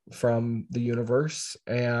help from the universe,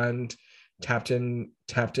 and tapped into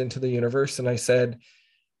the universe. And I said,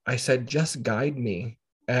 just guide me,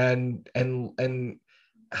 and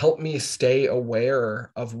help me stay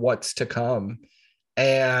aware of what's to come.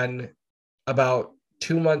 And about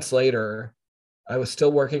 2 months later, I was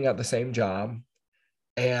still working at the same job,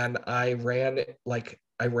 and I ran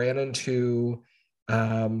into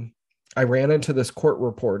this court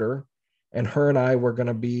reporter, and her and I were going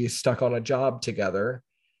to be stuck on a job together.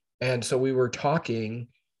 And so we were talking,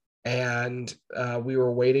 and we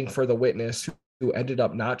were waiting for the witness, who ended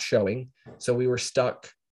up not showing. So we were stuck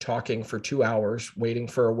talking for 2 hours, waiting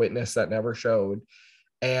for a witness that never showed.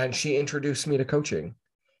 And she introduced me to coaching.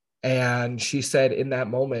 And she said, in that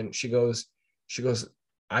moment, she goes,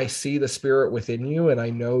 I see the spirit within you, and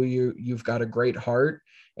I know you've got a great heart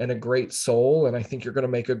and a great soul, and I think you're going to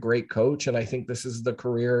make a great coach, and I think this is the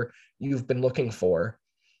career you've been looking for.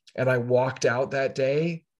 And I walked out that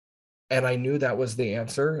day, and I knew that was the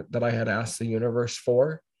answer that I had asked the universe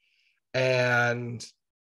for. And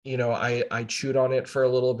I chewed on it for a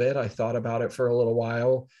little bit. I thought about it for a little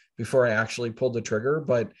while before I actually pulled the trigger.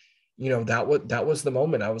 But that was the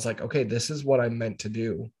moment. I was like, okay, this is what I'm meant to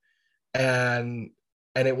do. And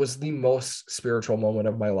it was the most spiritual moment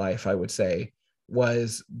of my life, I would say,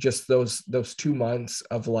 was just those 2 months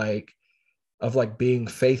of being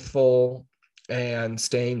faithful and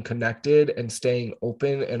staying connected and staying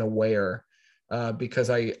open and aware, because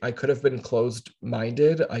I could have been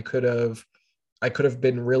closed-minded. I could have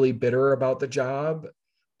been really bitter about the job,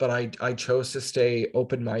 but I chose to stay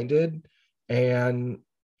open-minded. And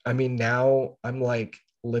I mean, now I'm like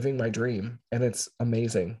living my dream, and it's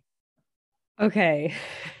amazing. Okay.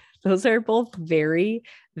 Those are both very,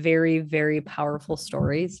 very, very powerful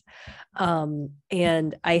stories.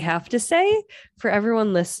 And I have to say, for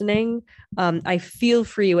everyone listening, I feel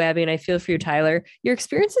for you, Abby, and I feel for you, Tyler. Your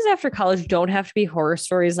experiences after college don't have to be horror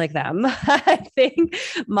stories like them. I think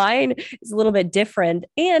mine is a little bit different.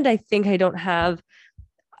 And I think I don't have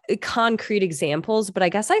concrete examples, but I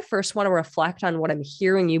guess I first want to reflect on what I'm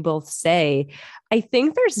hearing you both say. I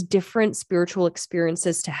think there's different spiritual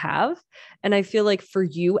experiences to have. And I feel like for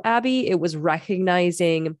you, Abby, it was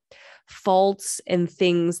recognizing faults and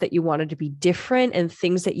things that you wanted to be different and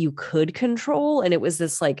things that you could control. And it was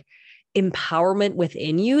this like empowerment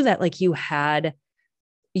within you that like you had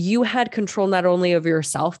control not only of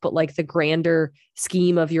yourself, but like the grander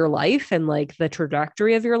scheme of your life and like the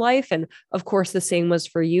trajectory of your life. And of course, the same was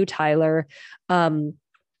for you, Tyler. But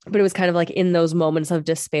it was kind of like in those moments of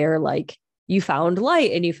despair, like you found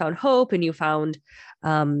light and you found hope and you found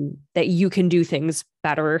that you can do things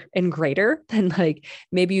better and greater than like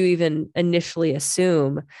maybe you even initially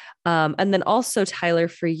assume. And then also, Tyler,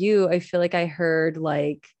 for you, I feel like I heard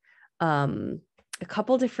like a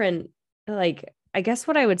couple different, like, I guess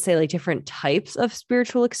what I would say, like different types of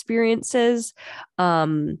spiritual experiences.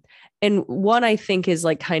 And one I think is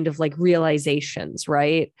like kind of like realizations,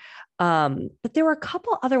 right? But there were a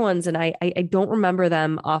couple other ones and I don't remember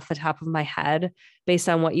them off the top of my head based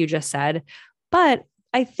on what you just said. But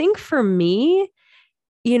I think for me,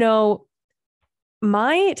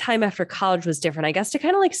 my time after college was different. I guess to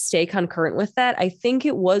kind of like stay concurrent with that, I think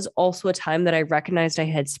it was also a time that I recognized I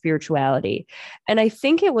had spirituality. And I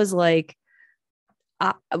think it was like,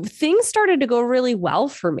 things started to go really well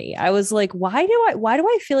for me. I was like, why do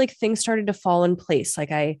I feel like things started to fall in place?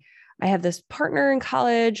 Like I have this partner in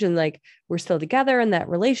college and like, we're still together and that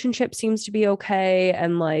relationship seems to be okay.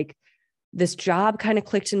 And like, this job kind of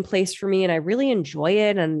clicked in place for me and I really enjoy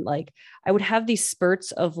it. And like, I would have these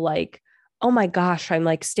spurts of like, oh my gosh, I'm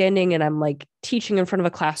like standing and I'm like teaching in front of a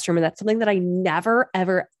classroom. And that's something that I never,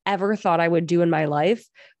 ever, ever thought I would do in my life,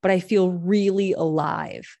 but I feel really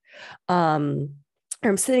alive. I'm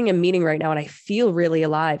sitting in a meeting right now and I feel really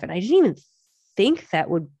alive. And I didn't even think that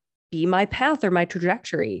would be my path or my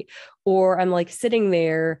trajectory. Or I'm like sitting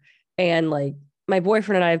there and like my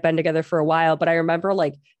boyfriend and I have been together for a while, but I remember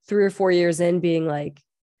like 3 or 4 years in being like,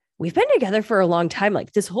 we've been together for a long time.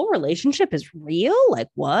 Like this whole relationship is real. Like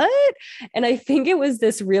what? And I think it was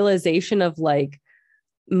this realization of like,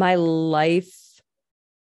 my life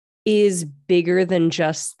is bigger than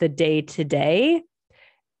just the day to day.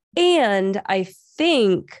 And I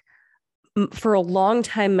think for a long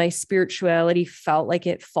time, my spirituality felt like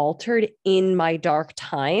it faltered in my dark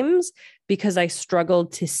times because I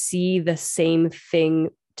struggled to see the same thing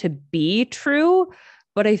to be true.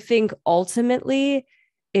 But I think ultimately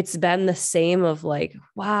it's been the same of like,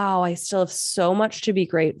 wow, I still have so much to be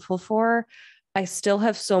grateful for. I still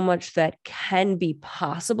have so much that can be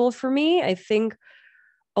possible for me. I think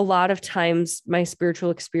a lot of times my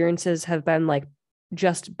spiritual experiences have been like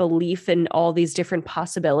just belief in all these different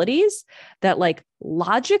possibilities that like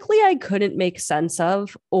logically I couldn't make sense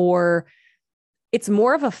of, or it's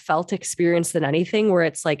more of a felt experience than anything where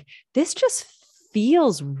it's like, this just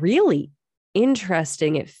feels really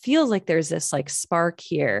interesting. It feels like there's this like spark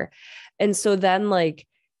here. And so then like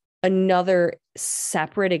another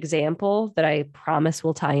separate example that I promise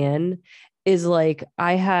will tie in is like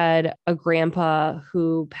I had a grandpa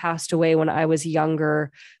who passed away when I was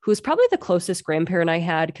younger, who was probably the closest grandparent I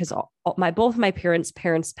had because both my parents'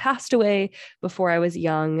 passed away before I was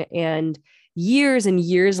young. And years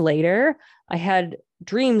later, I had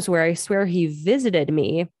dreams where I swear he visited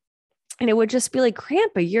me. And it would just be like,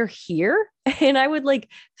 Grandpa, you're here. And I would like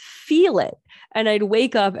feel it. And I'd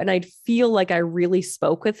wake up and I'd feel like I really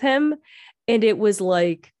spoke with him. And it was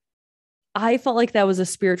like, I felt like that was a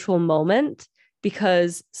spiritual moment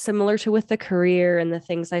because similar to with the career and the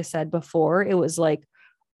things I said before, it was like,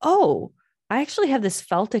 oh, I actually have this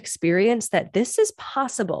felt experience that this is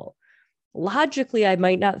possible. Logically, I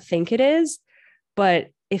might not think it is,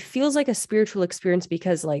 but it feels like a spiritual experience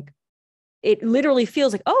because like, it literally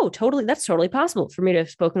feels like, oh, totally. That's totally possible for me to have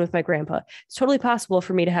spoken with my grandpa. It's totally possible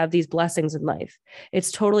for me to have these blessings in life.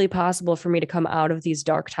 It's totally possible for me to come out of these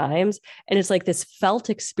dark times. And it's like this felt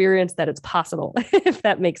experience that it's possible, if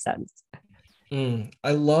that makes sense.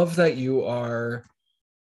 I love that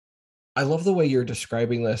I love the way you're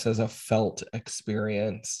describing this as a felt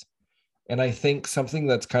experience. And I think something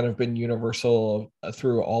that's kind of been universal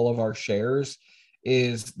through all of our shares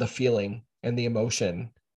is the feeling and the emotion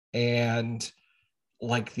and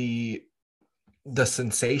like the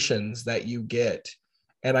sensations that you get.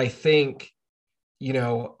 And I think, you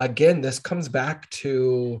know, again, this comes back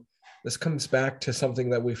to something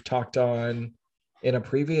that we've talked on in a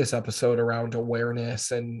previous episode around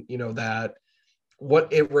awareness and, you know, that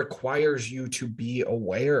what it requires you to be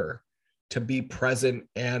aware, to be present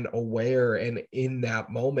and aware and in that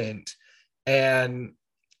moment. And,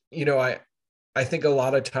 you know, I think a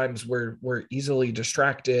lot of times we're easily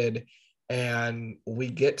distracted and we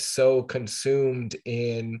get so consumed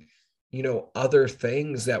in, you know, other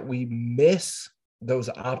things that we miss those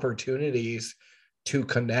opportunities to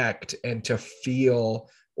connect and to feel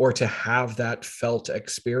or to have that felt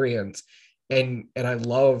experience. And I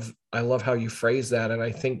love how you phrase that. And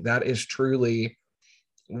I think that is truly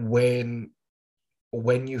when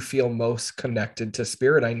you feel most connected to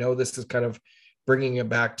spirit. I know this is kind of bringing it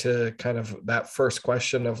back to kind of that first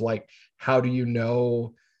question of like, how do you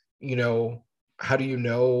know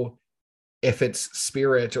if it's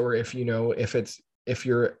spirit or if, you know, if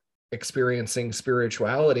you're experiencing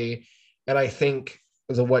spirituality. And I think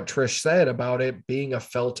what Trish said about it being a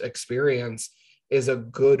felt experience is a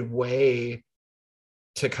good way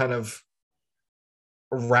to kind of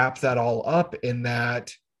wrap that all up in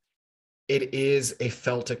that it is a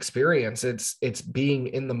felt experience. It's being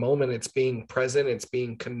in the moment, it's being present, it's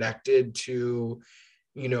being connected to,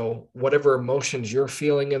 you know, whatever emotions you're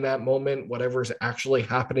feeling in that moment, whatever's actually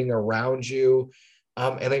happening around you.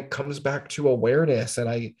 And it comes back to awareness. And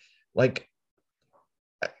I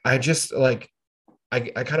just like, I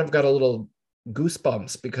kind of got a little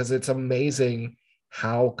goosebumps because it's amazing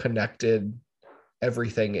how connected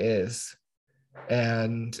everything is.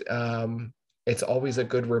 And it's always a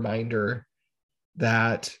good reminder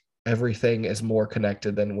that everything is more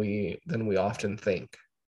connected than we often think.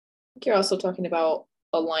 You're also talking about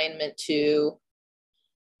alignment too.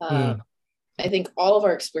 I think all of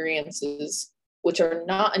our experiences which are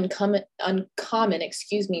not uncommon,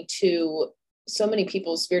 to so many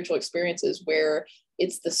people's spiritual experiences, where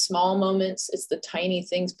it's the small moments, it's the tiny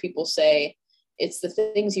things people say, it's the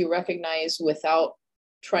things you recognize without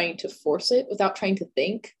trying to force it, without trying to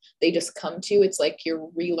think. They just come to you. It's like you're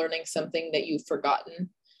relearning something that you've forgotten.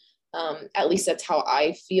 At least that's how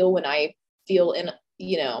I feel when I feel in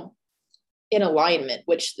alignment,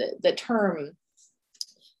 which the term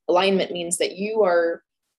alignment means that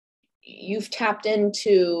you've tapped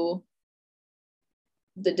into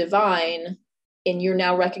the divine, and you're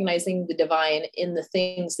now recognizing the divine in the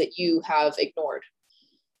things that you have ignored.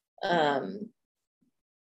 And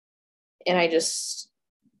I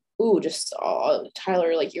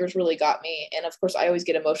Tyler, like, yours really got me. And of course I always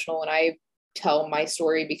get emotional when I tell my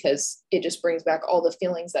story, because it just brings back all the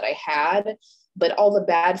feelings that I had, but all the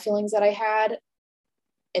bad feelings that I had.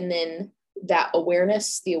 And then that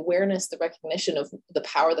awareness, the recognition of the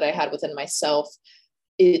power that I had within myself,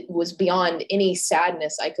 it was beyond any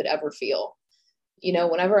sadness I could ever feel.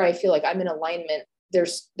 Whenever I feel like I'm in alignment,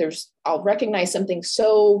 I'll recognize something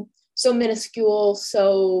so minuscule,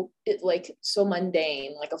 so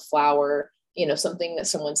mundane, like a flower, something that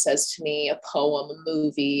someone says to me, a poem, a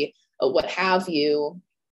movie, what have you.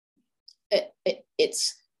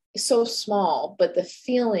 It's so small, but the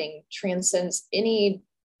feeling transcends any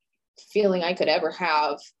feeling I could ever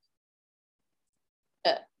have.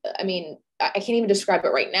 I can't even describe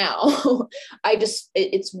it right now.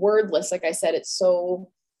 It's wordless. Like I said, it's so,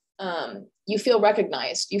 you feel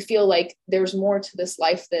recognized. You feel like there's more to this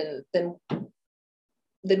life than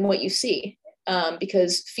what you see.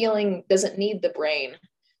 Because feeling doesn't need the brain.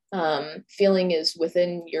 Feeling is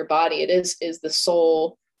within your body. It is the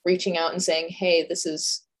soul reaching out and saying, hey, this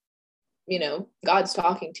is, God's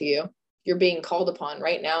talking to you. You're being called upon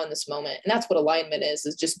right now in this moment. And that's what alignment is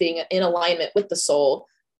just being in alignment with the soul,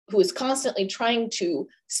 who is constantly trying to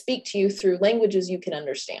speak to you through languages you can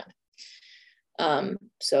understand.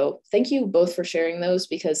 So thank you both for sharing those,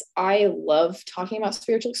 because I love talking about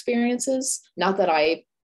spiritual experiences. Not that I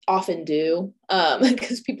often do,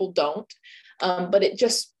 because people don't, but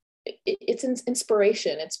it's an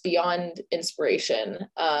inspiration. It's beyond inspiration,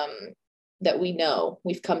 that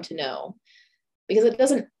we've come to know, because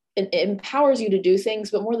it empowers you to do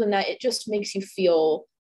things, but more than that, it just makes you feel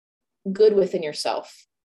good within yourself,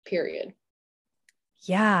 period.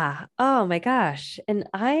 Yeah. Oh my gosh. And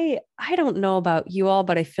I don't know about you all,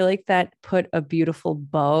 but I feel like that put a beautiful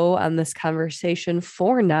bow on this conversation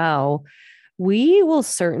for now. We will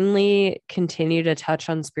certainly continue to touch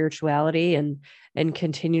on spirituality and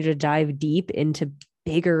continue to dive deep into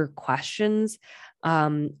bigger questions,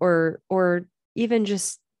 or even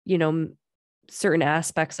just, certain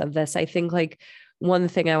aspects of this. I think, like, one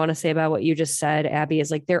thing I want to say about what you just said, Abby, is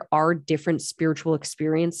like, there are different spiritual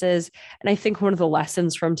experiences. And I think one of the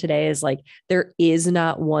lessons from today is, like, there is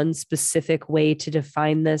not one specific way to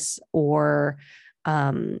define this or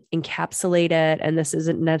encapsulate it. And this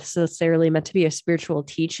isn't necessarily meant to be a spiritual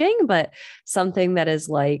teaching, but something that is,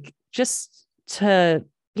 like, just to,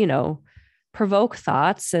 provoke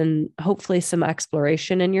thoughts and hopefully some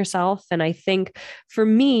exploration in yourself. And I think for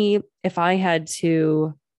me, if I had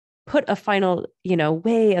to put a final,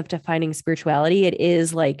 way of defining spirituality, it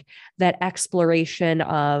is like that exploration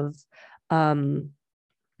of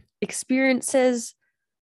experiences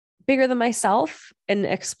bigger than myself, and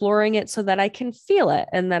exploring it so that I can feel it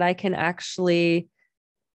and that I can actually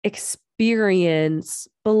experience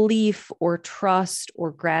belief or trust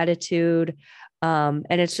or gratitude. And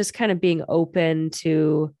it's just kind of being open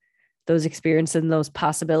to those experiences and those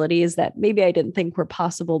possibilities that maybe I didn't think were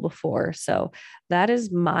possible before. So that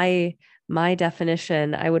is my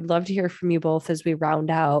definition. I would love to hear from you both as we round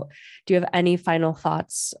out. Do you have any final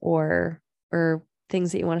thoughts or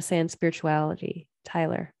things that you want to say on spirituality,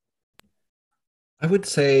 Tyler? I would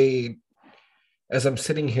say, as I'm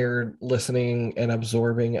sitting here listening and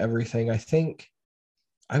absorbing everything,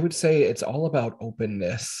 I would say it's all about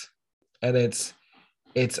openness. And it's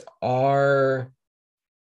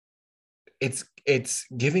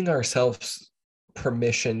giving ourselves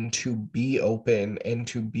permission to be open and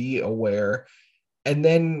to be aware, and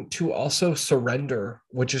then to also surrender,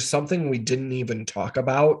 which is something we didn't even talk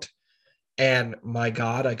about. And my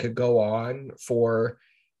God, I could go on for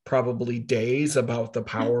probably days about the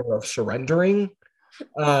power of surrendering.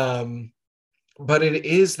 But it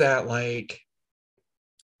is that, like,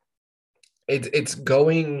 it's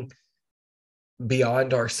going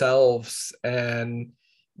beyond ourselves and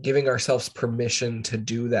giving ourselves permission to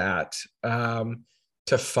do that,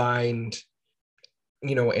 to find,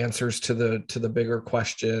 answers to the bigger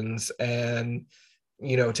questions, and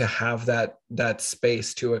to have that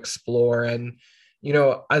space to explore. And,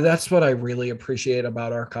 that's what I really appreciate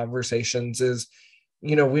about our conversations is,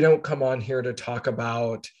 we don't come on here to talk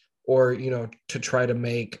about or, to try to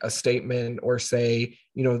make a statement or say,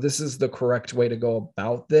 this is the correct way to go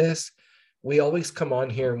about this. We always come on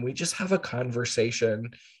here and we just have a conversation.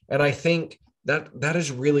 And I think that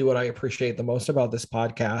is really what I appreciate the most about this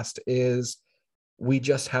podcast is we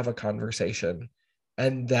just have a conversation.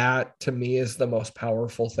 And that to me is the most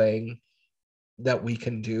powerful thing that we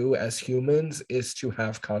can do as humans is to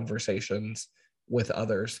have conversations with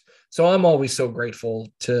others. So I'm always so grateful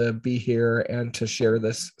to be here and to share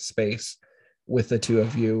this space with the two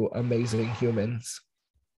of you amazing humans.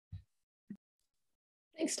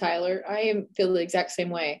 Thanks, Tyler. I feel the exact same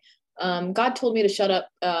way. God told me to shut up.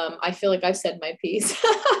 I feel like I've said my piece.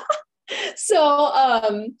 So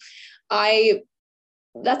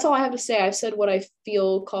that's all I have to say. I've said what I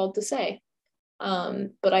feel called to say.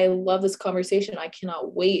 But I love this conversation. I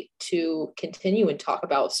cannot wait to continue and talk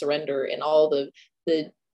about surrender and all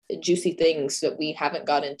the juicy things that we haven't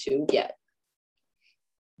got into yet.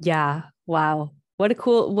 Yeah. Wow. What a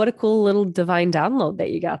cool little divine download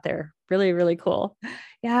that you got there. Really, really cool.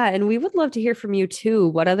 Yeah. And we would love to hear from you too.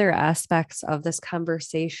 What other aspects of this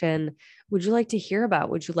conversation would you like to hear about?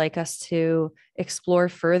 Would you like us to explore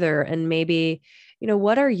further? And maybe,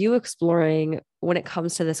 what are you exploring when it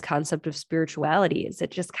comes to this concept of spirituality? Is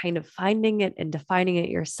it just kind of finding it and defining it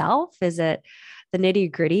yourself? Is it the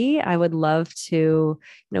nitty gritty? I would love to,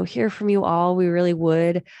 hear from you all. We really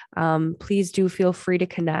would. Please do feel free to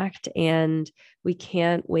connect, and we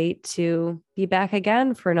can't wait to be back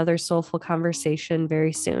again for another soulful conversation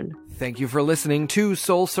very soon. Thank you for listening to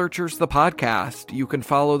Soul Searchers, the podcast. You can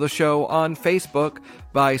follow the show on Facebook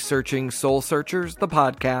by searching Soul Searchers, the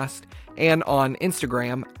podcast, and on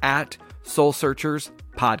Instagram at Soul Searchers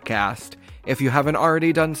Podcast. If you haven't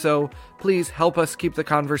already done so, please help us keep the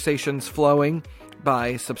conversations flowing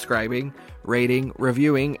by subscribing, rating,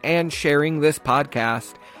 reviewing, and sharing this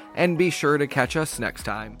podcast. And be sure to catch us next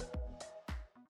time.